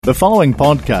The following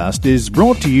podcast is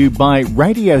brought to you by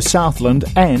Radio Southland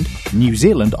and New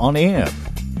Zealand On Air.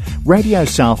 Radio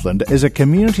Southland is a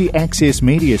community access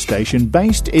media station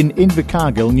based in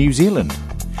Invercargill, New Zealand.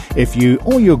 If you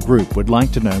or your group would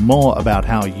like to know more about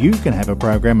how you can have a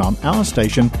program on our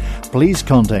station, please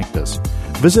contact us.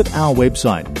 Visit our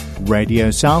website,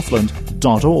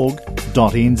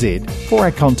 radiosouthland.org.nz, for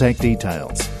our contact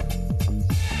details.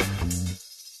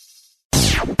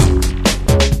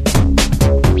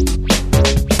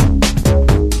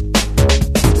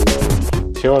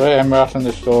 Kia ora, I'm Martin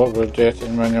the store with Jet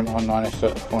and William on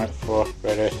 96.4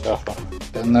 Radio Southland.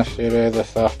 In this series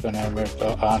this afternoon we've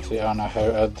got Auntie Anna, who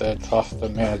is the Cluster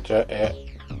Manager at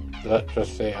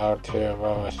Literacy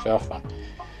Aotearoa Southland.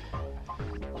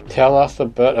 Tell us a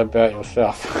bit about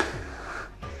yourself. A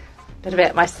bit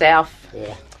about myself.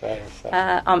 Yeah, about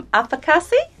yourself. I'm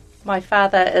Apakasi. My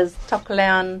father is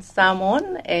Tokelauan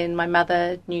Samoan and my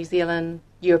mother New Zealand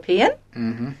European.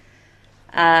 Mm-hmm.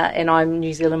 And I'm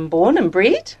New Zealand born and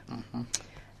bred. Mm-hmm.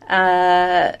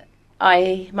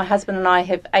 My husband and I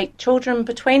have 8 children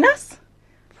between us.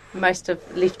 Most have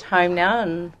left home now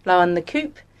and blown the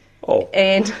coop. Oh.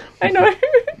 And I know,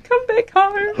 come back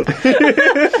home.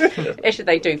 Actually,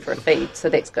 they do for a feed, so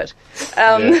that's good.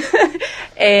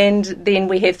 And then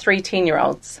we have 3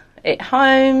 10-year-olds at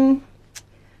home.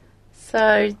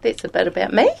 So that's a bit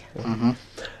about me. Mm-hmm.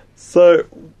 So,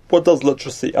 what does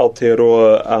Literacy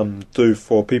Aotearoa do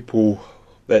for people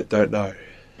that don't know?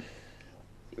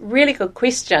 Really good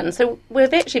question. So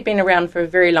we've actually been around for a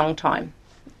very long time.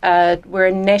 We're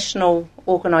a national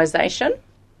organisation,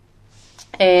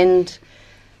 and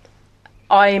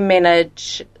I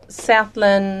manage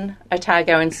Southland,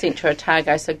 Otago and Central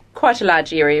Otago, so quite a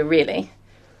large area really.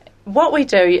 What we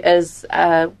do is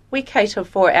we cater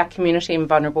for our community and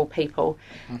vulnerable people,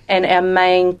 and our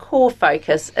main core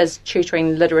focus is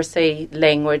tutoring literacy,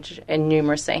 language and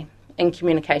numeracy and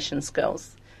communication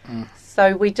skills.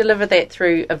 So we deliver that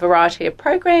through a variety of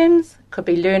programs. Could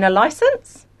be learner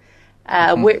licence,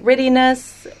 work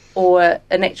readiness, or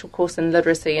an actual course in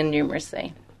literacy and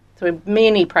numeracy. So we have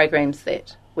many programs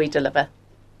that we deliver.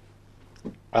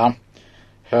 How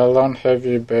long have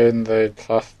you been the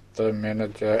Cluster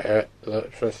Manager at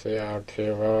Literacy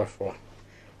Aotearoa for?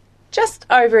 Just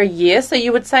over a year, so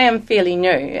you would say I'm fairly new.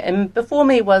 And before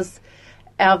me was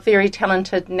our very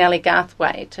talented Nellie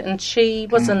Garthwaite, and she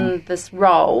was in this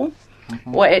role,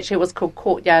 or actually it was called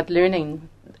Courtyard Learning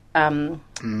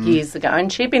years ago,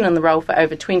 and she'd been in the role for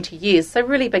over 20 years, so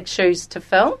really big shoes to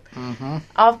fill.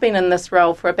 I've been in this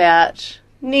role for about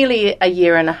nearly a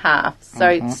year and a half, so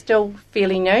it's still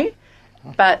fairly new.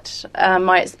 But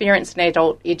my experience in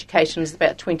adult education is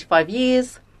about 25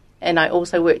 years, and I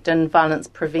also worked in violence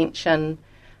prevention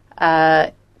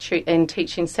and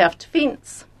teaching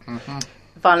self-defence,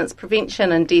 violence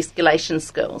prevention and de-escalation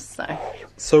skills.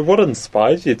 So what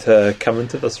inspired you to come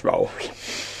into this role?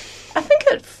 I think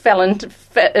it found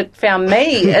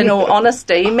me, in all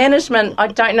honesty. Management, I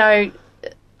don't know.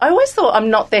 I always thought I'm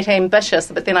not that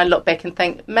ambitious, but then I look back and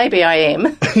think maybe I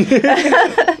am.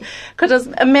 Because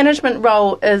a management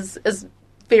role is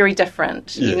very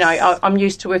different. Yes. You know, I'm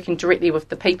used to working directly with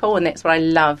the people, and that's what I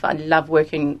love. I love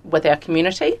working with our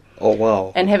community. Oh,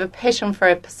 wow. And have a passion for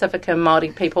our Pacifica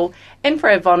Māori people and for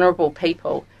our vulnerable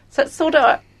people. So it's sort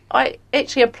of, I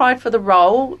actually applied for the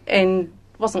role and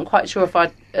wasn't quite sure if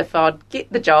I'd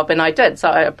get the job, and I did. So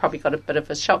I probably got a bit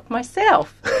of a shock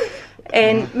myself.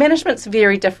 And management's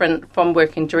very different from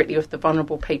working directly with the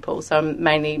vulnerable people. So I'm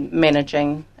mainly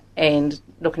managing and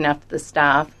looking after the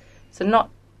staff. So not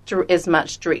as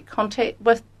much direct contact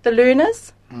with the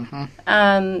learners.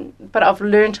 But I've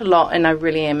learned a lot and I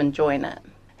really am enjoying it.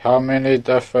 How many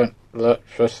different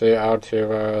Literacy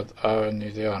Aotearoa are in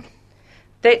New Zealand?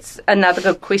 That's another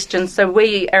good question. So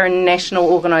we are a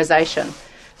national organisation.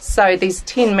 So there's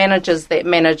 10 managers that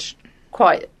manage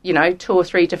quite, 2 or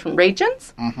 3 different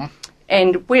regions.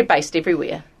 And we're based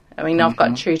everywhere. I mean, I've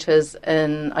got tutors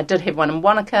I did have one in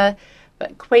Wanaka,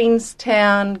 but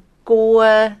Queenstown,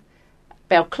 Gore,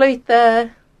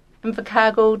 Balclutha,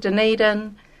 Invercargill,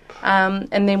 Dunedin, and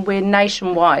then we're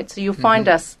nationwide. So you'll find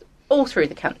us all through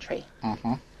the country.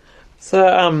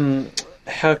 So,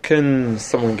 how can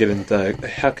someone get in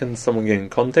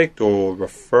contact or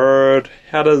referred?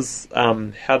 How does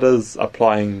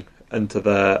applying into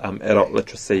the adult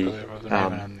literacy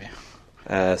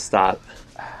start?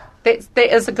 That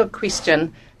is a good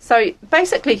question. So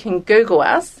basically you can Google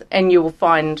us and you will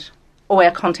find all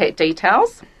our contact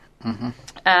details.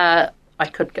 I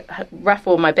could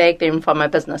ruffle my bag there and find my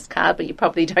business card, but you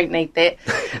probably don't need that.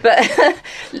 But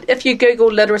if you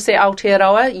Google Literacy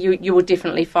Aotearoa, you will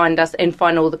definitely find us and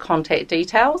find all the contact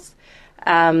details.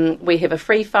 We have a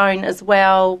free phone as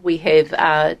well. We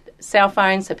have cell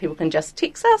phones, so people can just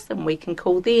text us and we can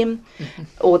call them,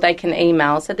 or they can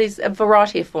email. So there's a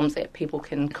variety of forms that people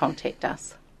can contact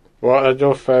us. What is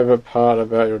your favourite part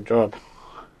about your job?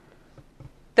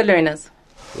 The learners.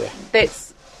 Yeah.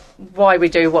 That's why we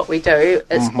do what we do.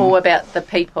 It's all about the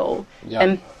people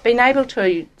and being able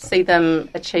to see them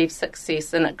achieve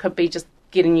success. And it could be just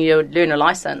getting your learner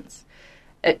licence.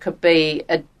 It could be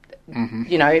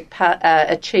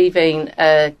achieving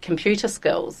computer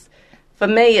skills. For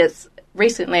me, it's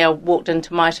recently I walked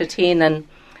into Mitre 10 and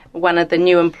one of the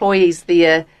new employees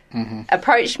there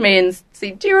approached me and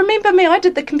said, "Do you remember me? I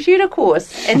did the computer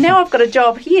course and now I've got a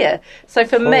job here." So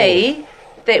for me,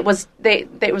 that was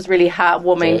really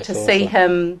heartwarming to see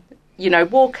him,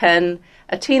 walk in,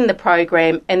 attend the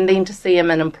program, and then to see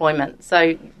him in employment.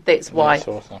 So that's why. That's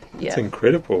awesome. Yeah. It's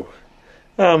incredible.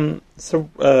 So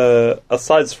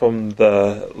aside from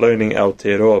the learning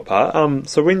Aotearoa part,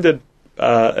 so when did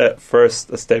it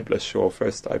first establish or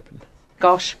first open?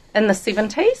 Gosh, in the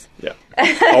 70s? Yeah.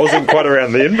 I wasn't quite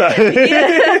around then, but...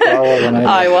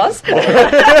 I was.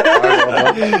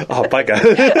 Oh, bugger.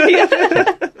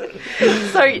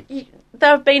 So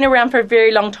they've been around for a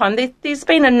very long time. There's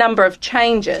been a number of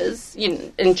changes,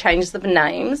 and changes of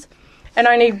names, and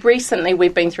only recently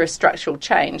we've been through a structural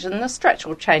change, and the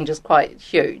structural change is quite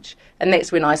huge, and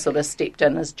that's when I sort of stepped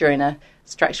in as during a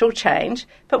structural change.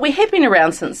 But we have been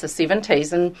around since the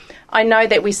 70s, and I know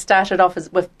that we started off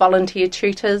with volunteer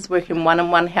tutors, working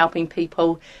one-on-one, helping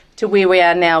people, to where we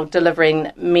are now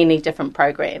delivering many different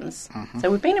programs.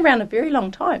 So we've been around a very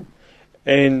long time.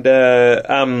 And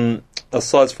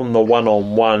aside from the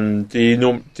one-on-one, do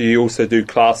you also do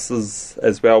classes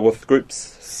as well with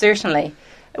groups? Certainly.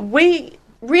 We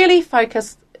really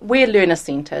focus, we're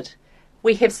learner-centred.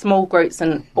 We have small groups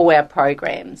in all our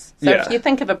programs. So if you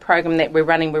think of a program that we're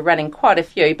running quite a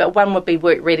few, but one would be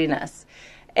work readiness.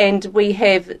 And we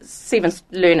have 7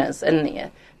 learners in there.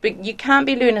 But you can't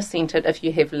be learner-centred if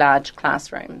you have large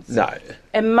classrooms. No.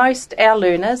 And most our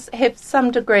learners have some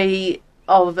degree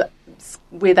of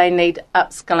where they need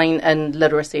upskilling in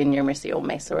literacy and numeracy or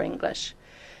maths or English.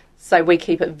 So we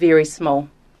keep it very small.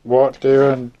 What do you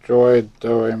enjoy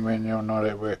doing when you're not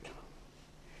at work?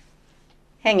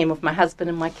 Hanging with my husband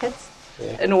and my kids,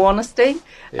 in all honesty.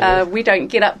 We don't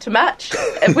get up too much.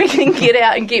 If we can get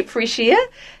out and get fresh air,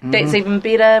 that's even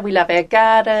better. We love our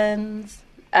gardens.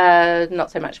 Not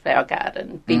so much flower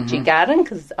garden, veggie garden,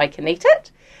 because I can eat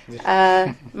it.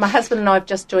 My husband and I have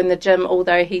just joined the gym,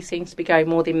 although he seems to be going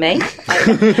more than me.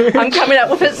 I'm coming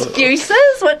up with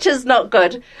excuses, which is not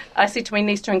good. I said to him, he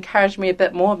needs to encourage me a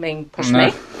bit more, push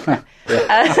me.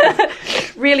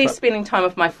 Really spending time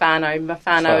with my whānau. My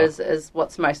whānau is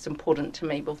what's most important to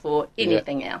me before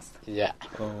anything else. Yeah.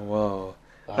 Oh,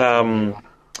 wow.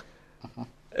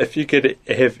 If you could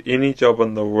have any job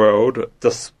in the world,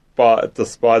 despite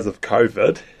of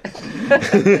COVID,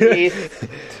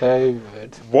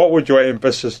 what would your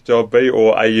ambitious job be,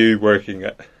 or are you working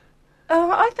it?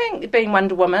 I think being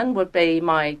Wonder Woman would be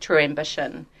my true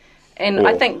ambition. And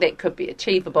I think that could be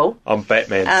achievable. I'm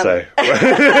Batman, so...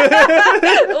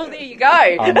 Oh, there you go.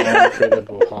 I'm an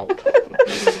Incredible Hulk.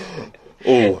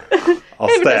 Oh, I'll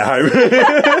stay at home.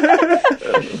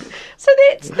 So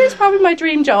that's probably my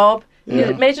dream job. Yeah.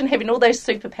 Imagine having all those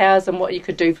superpowers and what you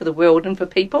could do for the world and for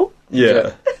people.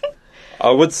 Yeah. I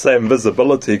would say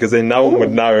invisibility, because then no one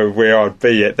would know where I'd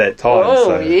be at that time. Oh,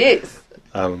 so, yes.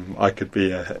 I could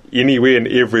be anywhere and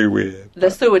everywhere. The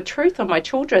sewer truth on my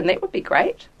children, that would be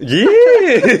great. Yeah.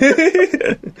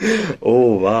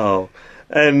 Oh, wow.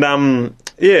 And, and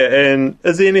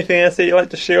is there anything else that you'd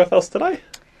like to share with us today?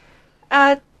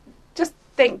 Just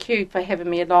thank you for having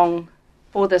me along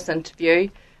for this interview.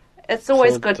 It's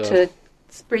always good to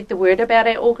spread the word about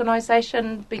our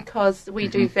organisation, because we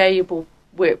do valuable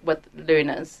work with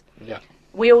learners. Yeah.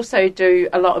 We also do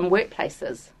a lot in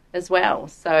workplaces as well.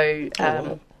 So,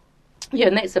 and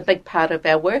that's a big part of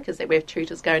our work, is that we have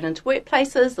tutors going into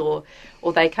workplaces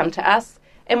or they come to us,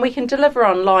 and we can deliver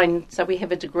online, so we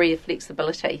have a degree of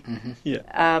flexibility.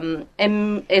 And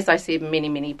as I said, many,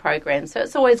 many programs. So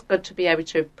it's always good to be able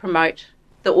to promote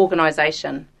the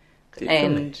organisation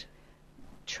and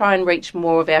try and reach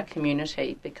more of our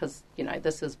community, because,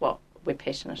 this is what we're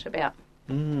passionate about.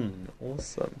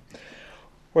 Awesome.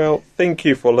 Well, thank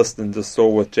you for listening to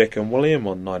S.O.A.R with Jack and William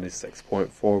on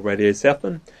 96.4 Radio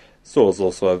Southland. S.O.A.R is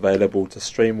also available to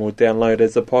stream or download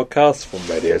as a podcast from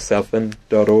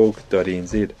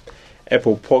radiosouthland.org.nz,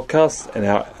 Apple Podcasts and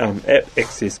our app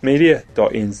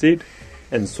accessmedia.nz,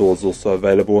 and S.O.A.R is also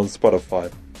available on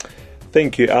Spotify.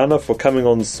 thank you, Anna, for coming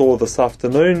on S.O.A.R this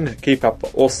afternoon. Keep up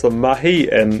the awesome mahi,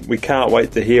 and we can't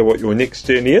wait to hear what your next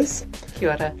journey is.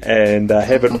 Kia ora. And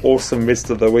have an awesome rest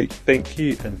of the week. Thank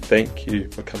you, and thank you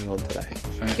for coming on today.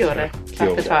 Kia ora. Kia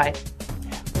ora. Whakatai.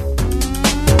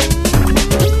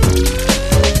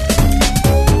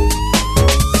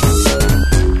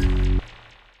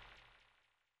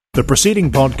 The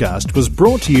preceding podcast was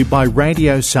brought to you by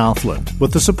Radio Southland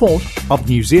with the support of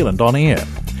New Zealand On Air.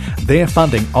 Their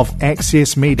funding of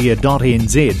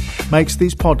accessmedia.nz makes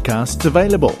these podcasts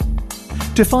available.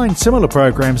 To find similar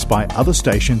programs by other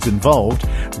stations involved,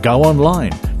 go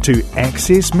online to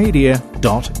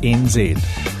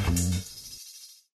accessmedia.nz.